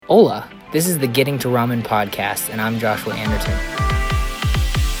Hola, this is the Getting to Ramen podcast, and I'm Joshua Anderton.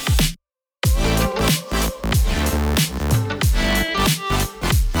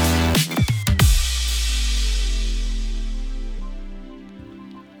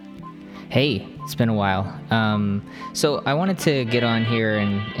 Hey, it's been a while. So I wanted to get on here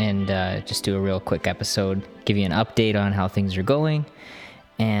and just do a real quick episode, give you an update on how things are going,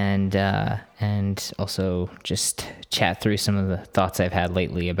 and also just chat through some of the thoughts I've had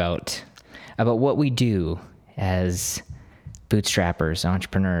lately about what we do as bootstrappers,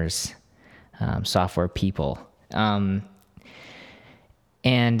 entrepreneurs, software people. So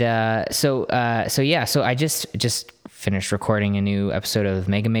I just finished recording a new episode of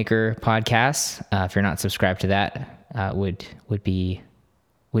Mega Maker podcast. If you're not subscribed to that, would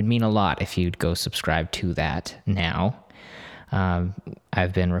mean a lot if you'd go subscribe to that now.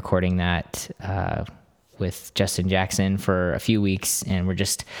 I've been recording that with Justin Jackson for a few weeks, and we're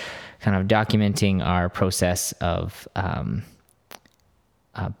just kind of documenting our process of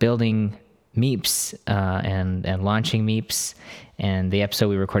building Meeps and launching Meeps. And the episode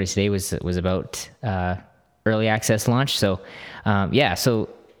we recorded today was about early access launch. So so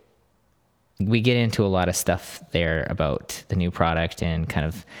we get into a lot of stuff there about the new product and kind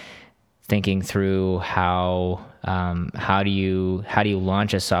of thinking through how do you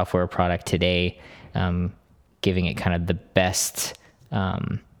launch a software product today, giving it kind of the best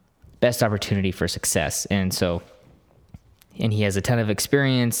opportunity for success. And he has a ton of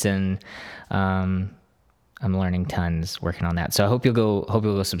experience, and I'm learning tons working on that. So I hope you'll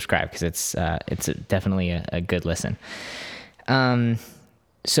go subscribe, because it's definitely a good listen.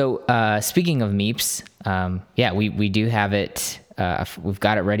 So speaking of Meeps, we do have it. We've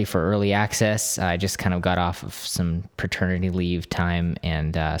got it ready for early access. I just kind of got off of some paternity leave time,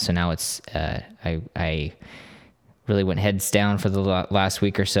 and so now it's I really went heads down for the last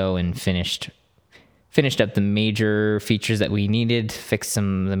week or so and finished up the major features that we needed, fixed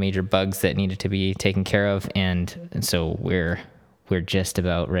some of the major bugs that needed to be taken care of, and so we're just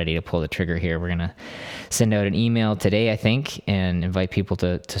about ready to pull the trigger here. We're gonna send out an email today, I think, and invite people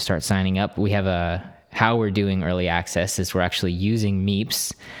to start signing up. We have how we're doing early access is we're actually using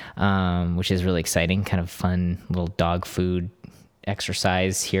Meeps, which is really exciting, kind of fun little dog food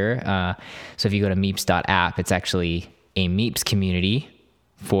exercise here. So if you go to meeps.app, it's actually a Meeps community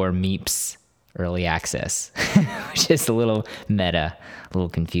for Meeps early access, which is a little meta, a little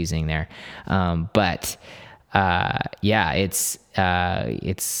confusing there. But it's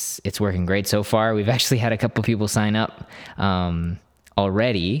working great so far. We've actually had a couple people sign up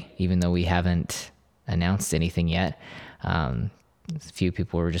already, even though we haven't announced anything yet. A few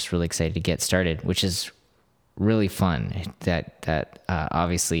people were just really excited to get started, which is really fun. That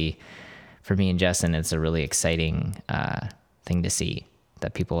obviously for me and Justin, it's a really exciting thing to see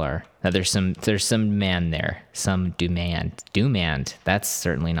that people are. That there's some demand there, some demand. That's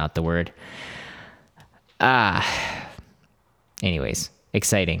certainly not the word. Anyways,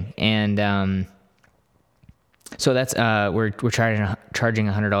 exciting. And so that's we're charging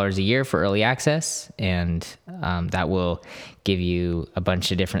 $100 a year for early access, and that will give you a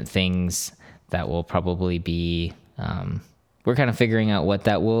bunch of different things that will probably be. We're kind of figuring out what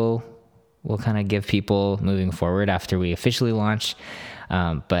that will kind of give people moving forward after we officially launch.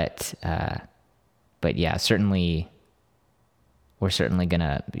 But yeah, certainly we're certainly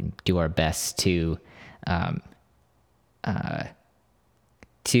gonna do our best to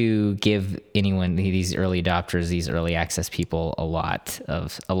give anyone, these early adopters, these early access people, a lot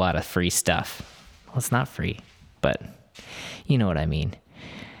of free stuff. Well, it's not free, but you know what I mean.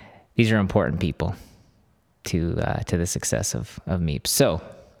 These are important people to the success of Meeps. So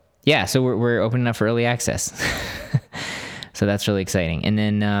we're opening up for early access. So that's really exciting. And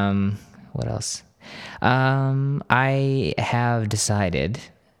then what else? I have decided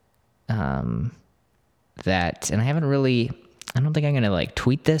that, and I don't think I'm going to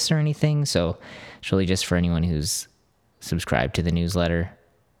tweet this or anything. So it's really just for anyone who's subscribed to the newsletter.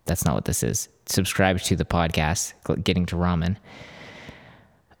 That's not what this is. Subscribe to the podcast, Getting to Ramen.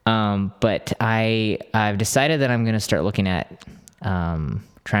 But I've decided that I'm going to start looking at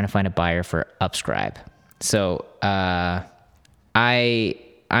trying to find a buyer for Upscribe. So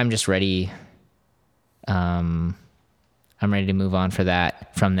I'm just ready. I'm ready to move on from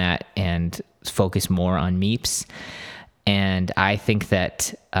that and focus more on Meeps. And I think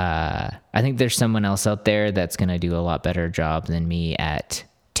that there's someone else out there that's going to do a lot better job than me at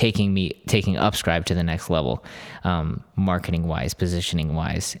taking Upscribe to the next level, marketing wise, positioning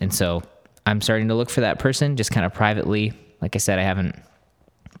wise. And so I'm starting to look for that person, just kind of privately. Like I said, I haven't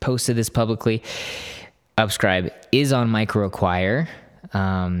posted this publicly. Upscribe is on MicroAcquire.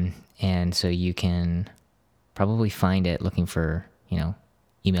 And so you can probably find it looking for,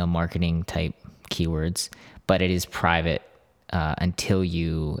 email marketing type keywords, but it is private until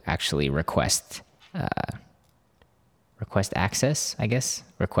you actually request access, I guess.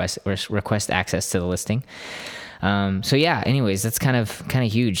 Request access to the listing. So yeah, anyways, that's kind of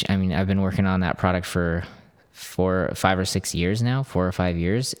huge. I mean, I've been working on that product for 5 or 6 years now, 4 or 5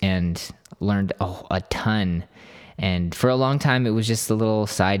 years, and learned a ton. And for a long time, it was just a little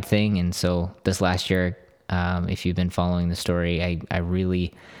side thing. And so this last year, if you've been following the story, I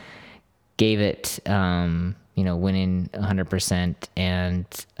really gave it, went in 100%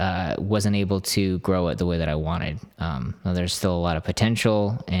 and wasn't able to grow it the way that I wanted. Now there's still a lot of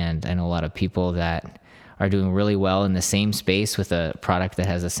potential, and I know a lot of people that are doing really well in the same space with a product that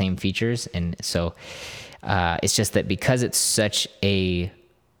has the same features. And so it's just that because it's such a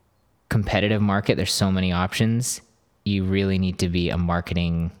competitive market, there's so many options, you really need to be a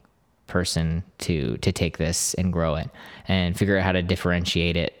marketing person to take this and grow it and figure out how to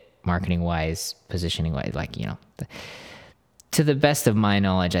differentiate it marketing wise, positioning wise, to the best of my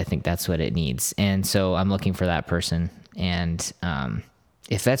knowledge, I think that's what it needs. And so I'm looking for that person. And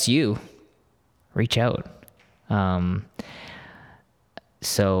if that's you, reach out. But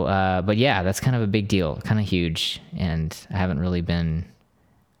yeah, that's kind of a big deal, kind of huge. And I haven't really been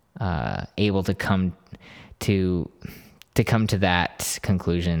able to come to that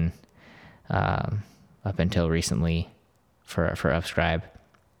conclusion up until recently for Upscribe.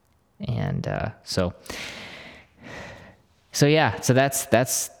 And so yeah, so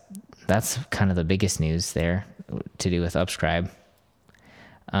that's kind of the biggest news there to do with Upscribe.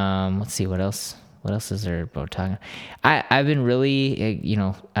 Let's see what else is there about talking. I've been really,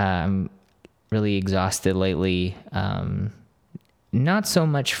 I'm really exhausted lately. Not so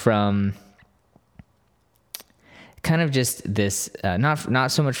much from kind of just this,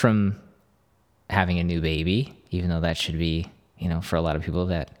 not so much from having a new baby, even though that should be, for a lot of people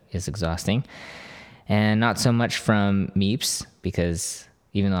that is exhausting, and not so much from Meeps, because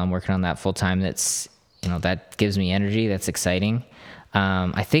even though I'm working on that full time, that's, that gives me energy. That's exciting.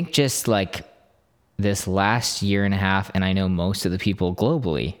 I think just like this last year and a half, and I know most of the people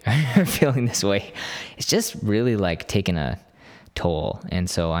globally are feeling this way, it's just really like taking a toll. And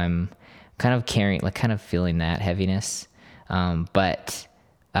so I'm kind of feeling that heaviness, but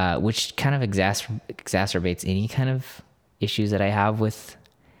which kind of exacerbates any kind of issues that I have with,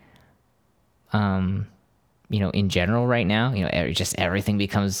 in general right now. Just everything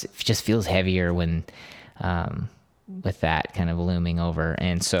just feels heavier when, with that kind of looming over.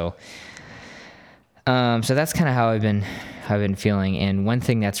 And so that's kind of how I've been feeling. And one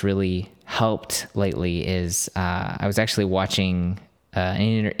thing that's really helped lately is, I was actually watching,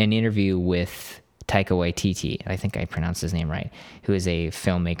 an interview with Taika Waititi. I think I pronounced his name right, who is a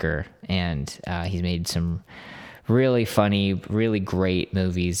filmmaker, and, he's made some really funny, really great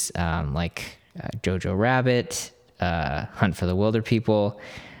movies, like, Jojo Rabbit, Hunt for the Wilder People,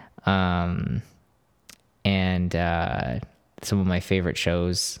 and some of my favorite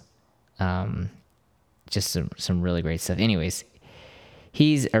shows, just some really great stuff. Anyways,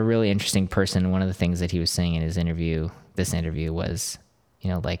 he's a really interesting person. One of the things that he was saying in this interview was,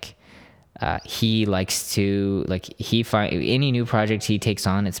 he likes to, any new project he takes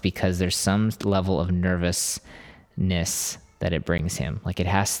on, it's because there's some level of nervousness that it brings him. Like it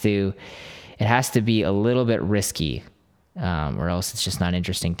has to be a little bit risky, or else it's just not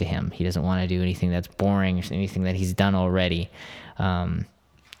interesting to him. He doesn't want to do anything that's boring or anything that he's done already. And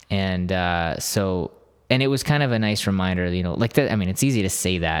it was kind of a nice reminder, it's easy to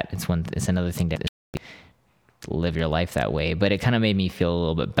say that. It's another thing to live your life that way, but it kind of made me feel a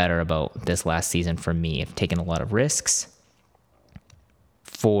little bit better about this last season for me. I've taken a lot of risks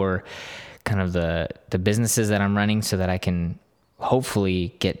for kind of the businesses that I'm running so that I can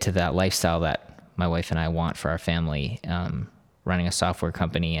hopefully get to that lifestyle that my wife and I want for our family, running a software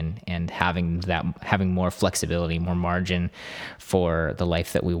company and having more flexibility, more margin for the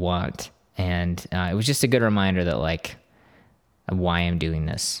life that we want. And it was just a good reminder that of why I'm doing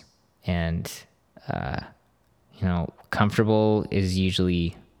this. And, comfortable is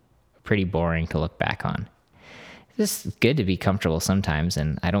usually pretty boring to look back on. It's good to be comfortable sometimes,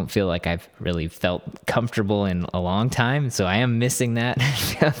 and I don't feel like I've really felt comfortable in a long time, so I am missing that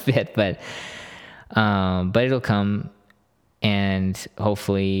a bit, but it'll come, and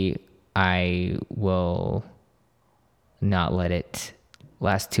hopefully I will not let it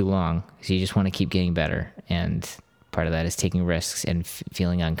last too long, because you just want to keep getting better, and part of that is taking risks and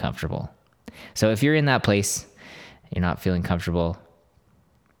feeling uncomfortable. So if you're in that place, you're not feeling comfortable,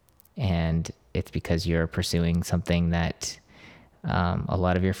 and it's because you're pursuing something that a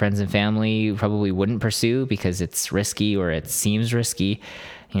lot of your friends and family probably wouldn't pursue because it's risky or it seems risky.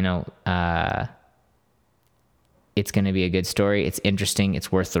 It's going to be a good story. It's interesting.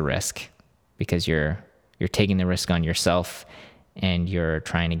 It's worth the risk because you're taking the risk on yourself, and you're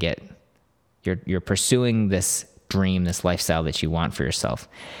trying to you're pursuing this dream, this lifestyle that you want for yourself.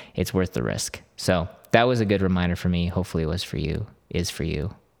 It's worth the risk. So that was a good reminder for me. Hopefully it was for you, is for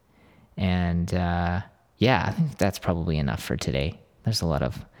you. And, I think that's probably enough for today. This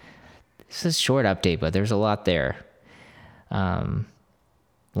is a short update, but there's a lot there.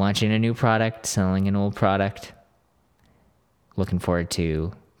 Launching a new product, selling an old product. Looking forward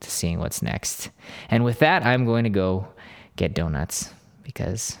to seeing what's next. And with that, I'm going to go get donuts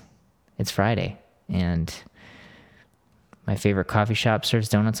because it's Friday, and my favorite coffee shop serves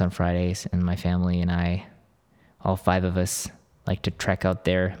donuts on Fridays, and my family and I, all 5 of us, like to trek out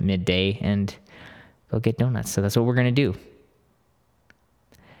there midday and go get donuts. So that's what we're going to do.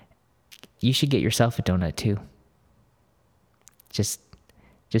 You should get yourself a donut too. Just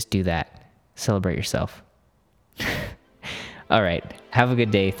do that. Celebrate yourself. All right. Have a good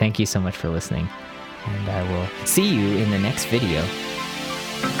day. Thank you so much for listening. And I will see you in the next video.